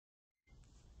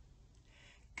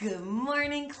Good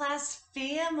morning, class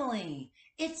family.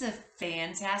 It's a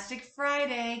fantastic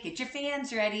Friday. Get your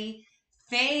fans ready.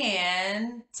 Fantastic.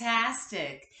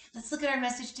 Let's look at our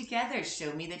message together.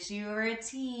 Show me that you are a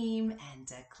team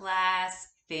and a class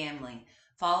family.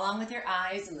 Follow along with your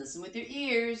eyes and listen with your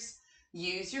ears.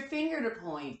 Use your finger to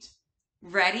point.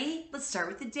 Ready? Let's start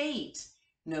with the date.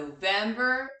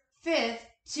 November 5th,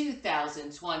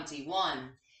 2021.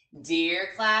 Dear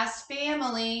class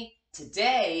family,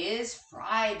 today is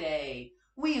Friday.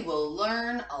 We will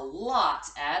learn a lot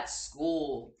at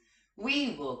school.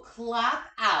 We will clap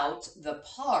out the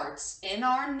parts in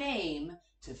our name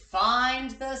to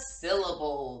find the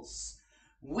syllables.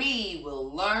 We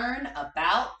will learn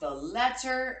about the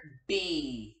letter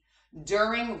B.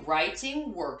 During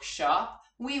writing workshop,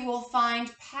 we will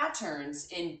find patterns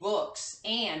in books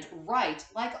and write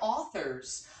like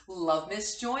authors. Love,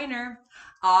 Miss Joyner.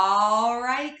 All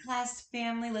right, class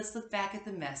family, let's look back at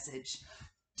the message.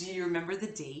 Do you remember the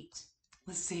date?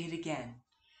 Let's say it again.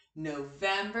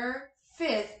 November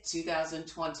 5th,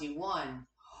 2021.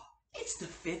 It's the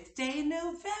 5th day in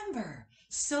November.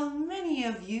 So many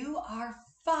of you are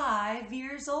 5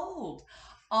 years old.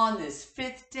 On this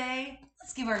 5th day,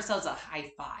 let's give ourselves a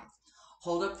high five.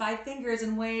 Hold up 5 fingers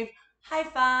and wave high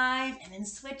five, and then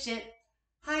switch it.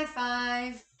 High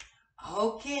five.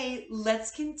 Okay, let's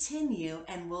continue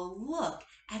and we'll look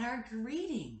at our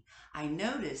greeting. I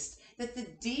noticed that the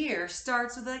deer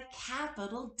starts with a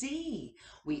capital D.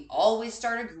 We always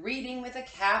start a greeting with a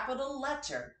capital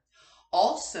letter.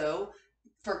 Also,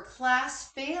 for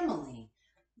class family,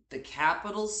 the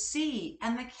capital C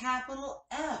and the capital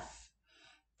F.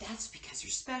 That's because you're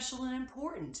special and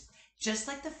important. Just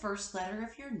like the first letter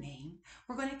of your name,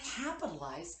 we're going to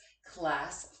capitalize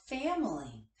class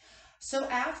family. So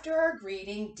after our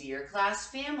greeting, dear class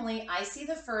family, I see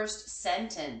the first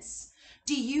sentence.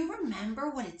 Do you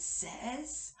remember what it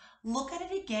says? Look at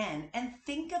it again and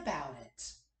think about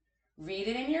it. Read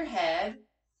it in your head.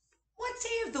 What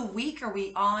day of the week are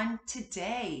we on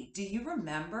today? Do you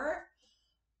remember?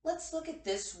 Let's look at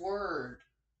this word.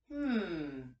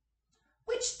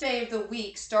 Which day of the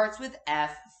week starts with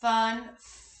F? Fun.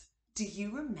 Do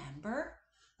you remember?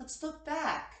 Let's look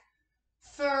back.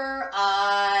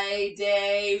 Friday.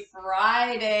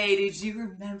 Did you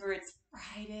remember it's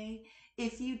Friday?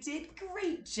 If you did,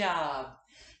 great job.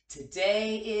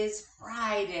 Today is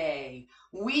Friday.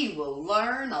 We will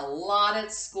learn a lot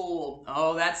at school.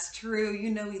 Oh, that's true. You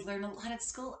know, we learn a lot at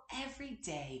school every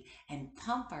day and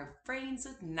pump our brains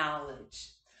with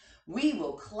knowledge. We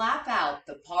will clap out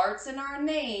the parts in our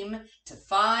name to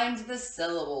find the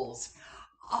syllables.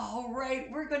 All right,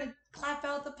 we're going to clap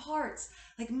out the parts.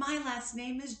 Like my last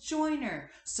name is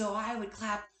Joyner, so I would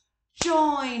clap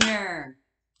Joyner.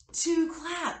 2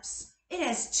 claps. It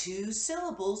has 2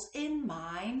 syllables in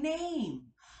my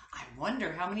name. I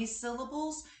wonder how many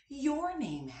syllables your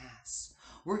name has.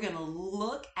 We're going to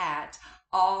look at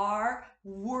our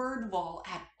word wall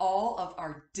at all of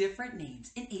our different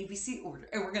names in ABC order,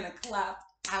 and we're going to clap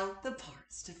out the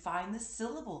parts to find the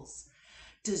syllables.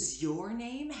 Does your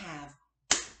name have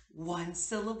 1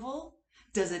 syllable?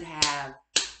 Does it have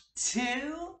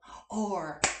 2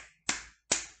 or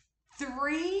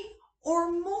 3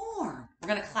 or more? We're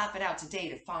going to clap it out today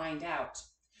to find out.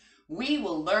 We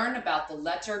will learn about the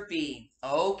letter B.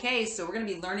 Okay, so we're going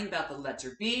to be learning about the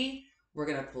letter B. We're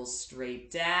going to pull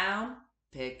straight down,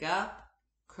 pick up,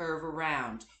 curve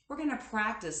around. We're going to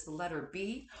practice the letter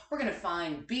B. We're going to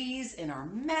find B's in our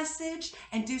message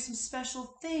and do some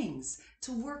special things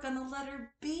to work on the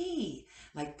letter B,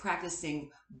 like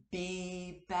practicing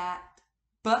B, bat,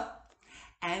 B,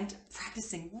 and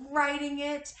practicing writing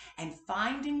it and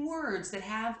finding words that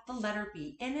have the letter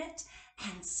B in it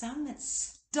and some that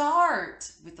start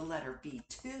with the letter B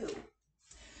too.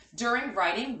 During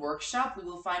writing workshop, we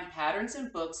will find patterns in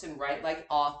books and write like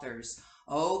authors.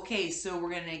 Okay, so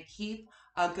we're going to keep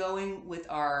going with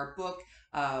our book,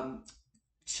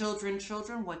 Children,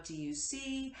 what do you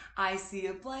see? I see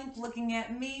a blank looking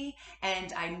at me,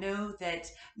 and I know that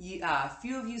a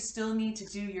few of you still need to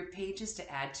do your pages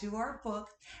to add to our book,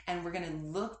 and we're going to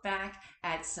look back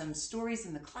at some stories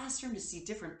in the classroom to see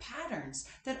different patterns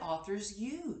that authors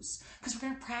use, because we're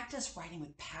going to practice writing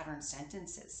with pattern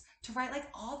sentences to write like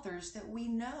authors that we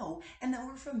know and that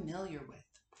we're familiar with.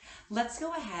 Let's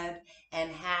go ahead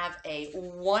and have a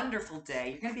wonderful day.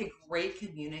 You're going to be a great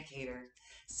communicator.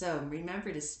 So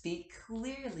remember to speak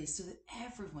clearly so that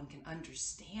everyone can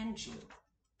understand you.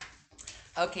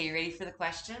 Okay, you ready for the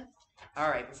question? All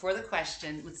right, before the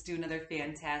question, let's do another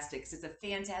fantastic, because it's a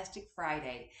fantastic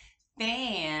Friday.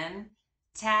 Fantastic.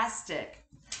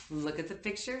 Look at the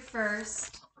picture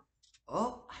first.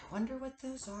 Oh, I wonder what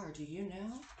those are. Do you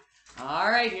know? All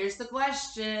right, here's the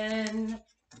question.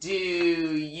 Do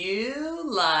you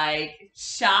like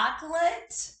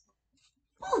chocolate?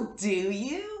 Well, do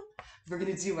you? We're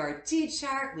going to do our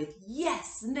T-chart with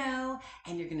yes, no,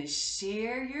 and you're going to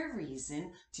share your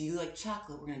reason. Do you like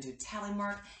chocolate? We're going to do a tally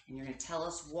mark, and you're going to tell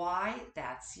us why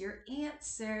that's your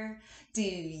answer. Do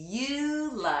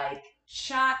you like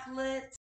chocolate?